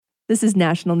This is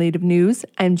National Native News.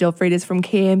 I'm Jill Freitas from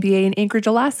KMBA in Anchorage,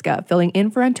 Alaska, filling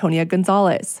in for Antonia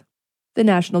Gonzalez. The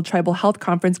National Tribal Health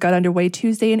Conference got underway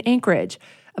Tuesday in Anchorage.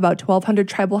 About 1,200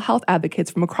 tribal health advocates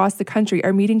from across the country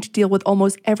are meeting to deal with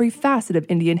almost every facet of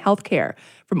Indian healthcare,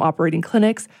 from operating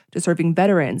clinics to serving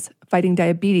veterans, fighting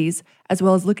diabetes, as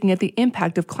well as looking at the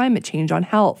impact of climate change on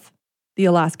health. The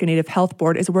Alaska Native Health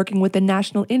Board is working with the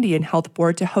National Indian Health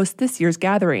Board to host this year's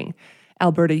gathering.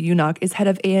 Alberta Unock is head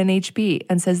of ANHB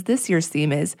and says this year's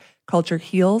theme is Culture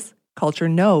Heals, Culture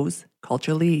Knows,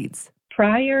 Culture Leads.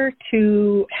 Prior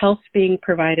to health being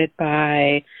provided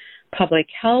by public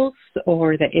health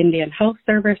or the Indian Health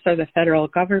Service or the federal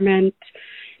government,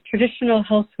 traditional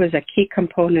health was a key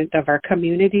component of our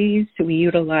communities. We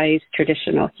utilized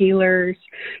traditional healers,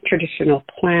 traditional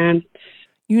plants.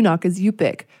 Unock is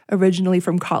Yupik, originally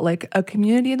from Kotlik, a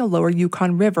community in the lower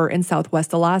Yukon River in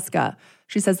southwest Alaska.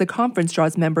 She says the conference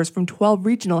draws members from 12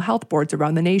 regional health boards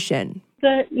around the nation.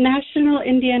 The National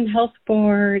Indian Health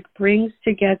Board brings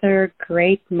together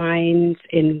great minds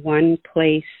in one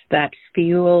place that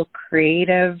fuel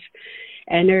creative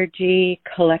energy,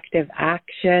 collective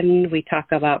action. We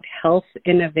talk about health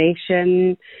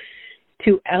innovation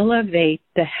to elevate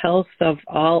the health of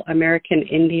all American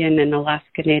Indian and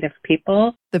Alaska Native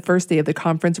people. The first day of the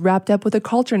conference wrapped up with a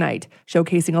culture night,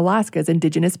 showcasing Alaska's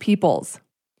Indigenous peoples.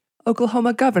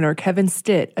 Oklahoma Governor Kevin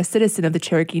Stitt, a citizen of the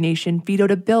Cherokee Nation,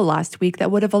 vetoed a bill last week that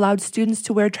would have allowed students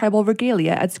to wear tribal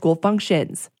regalia at school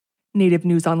functions. Native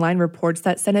News Online reports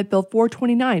that Senate Bill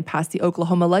 429 passed the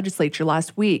Oklahoma legislature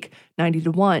last week,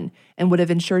 90-1, and would have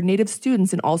ensured Native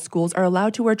students in all schools are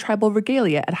allowed to wear tribal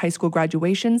regalia at high school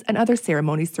graduations and other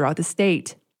ceremonies throughout the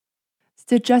state.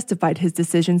 Stitt justified his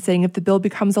decision, saying if the bill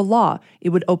becomes a law, it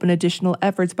would open additional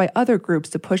efforts by other groups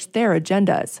to push their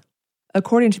agendas.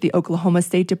 According to the Oklahoma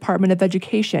State Department of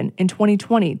Education, in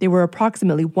 2020, there were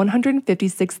approximately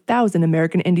 156,000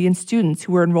 American Indian students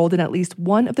who were enrolled in at least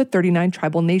one of the 39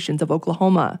 tribal nations of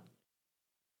Oklahoma.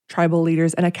 Tribal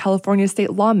leaders and a California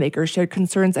state lawmaker shared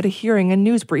concerns at a hearing and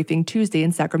news briefing Tuesday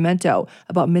in Sacramento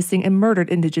about missing and murdered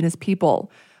Indigenous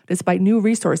people. Despite new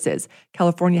resources,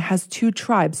 California has 2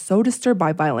 tribes so disturbed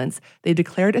by violence, they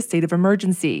declared a state of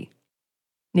emergency.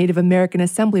 Native American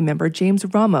Assembly member James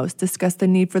Ramos discussed the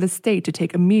need for the state to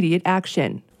take immediate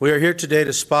action. We are here today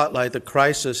to spotlight the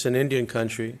crisis in Indian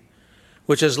country,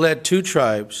 which has led 2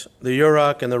 tribes, the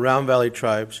Yurok and the Round Valley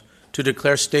tribes, to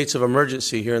declare states of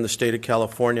emergency here in the state of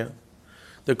California.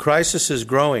 The crisis is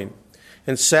growing,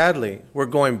 and sadly, we're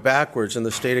going backwards in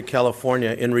the state of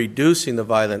California in reducing the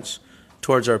violence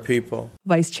towards our people.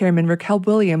 Vice Chairman Raquel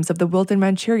Williams of the Wilton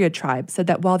Rancheria tribe said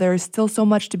that while there is still so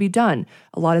much to be done,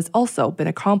 a lot has also been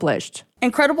accomplished.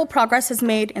 Incredible progress is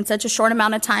made in such a short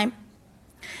amount of time,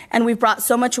 and we've brought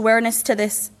so much awareness to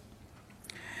this.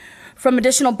 From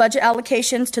additional budget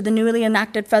allocations to the newly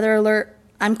enacted Feather Alert,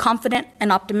 I'm confident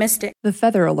and optimistic. The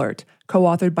Feather Alert,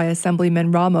 co-authored by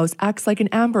Assemblyman Ramos, acts like an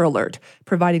Amber Alert,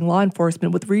 providing law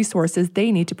enforcement with resources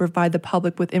they need to provide the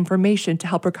public with information to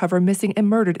help recover missing and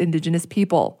murdered Indigenous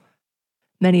people.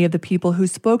 Many of the people who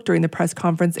spoke during the press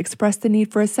conference expressed the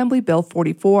need for Assembly Bill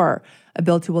 44, a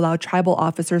bill to allow tribal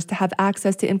officers to have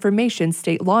access to information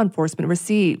state law enforcement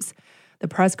receives. The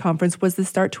press conference was the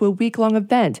start to a week-long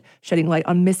event shedding light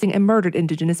on missing and murdered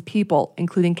Indigenous people,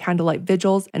 including candlelight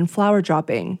vigils and flower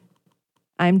dropping.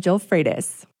 I'm Jill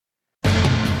Freitas.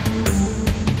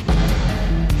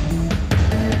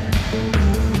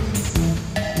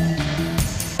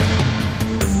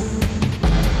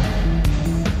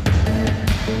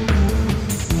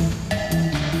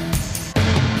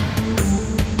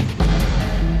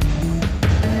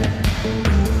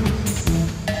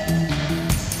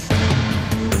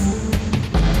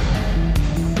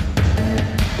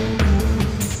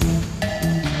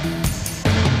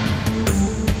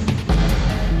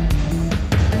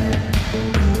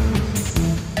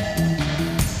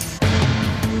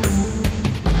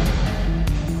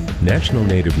 National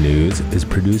Native News is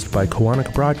produced by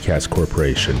Koahnic Broadcast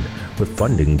Corporation with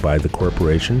funding by the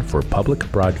Corporation for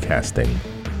Public Broadcasting.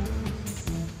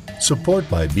 Support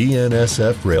by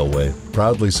BNSF Railway,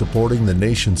 proudly supporting the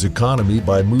nation's economy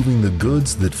by moving the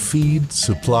goods that feed,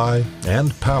 supply,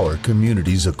 and power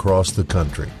communities across the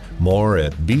country. More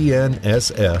at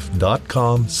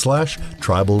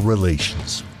bnsf.com/tribal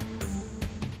relations.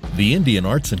 The Indian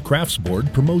Arts and Crafts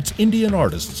Board promotes Indian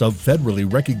artists of federally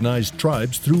recognized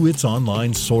tribes through its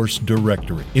online source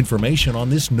directory. Information on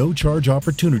this no-charge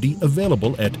opportunity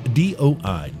available at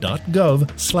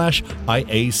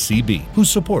doi.gov/IACB, who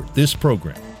support this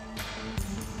program.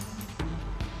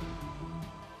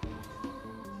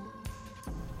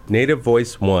 Native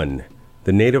Voice One,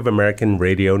 the Native American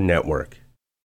Radio Network.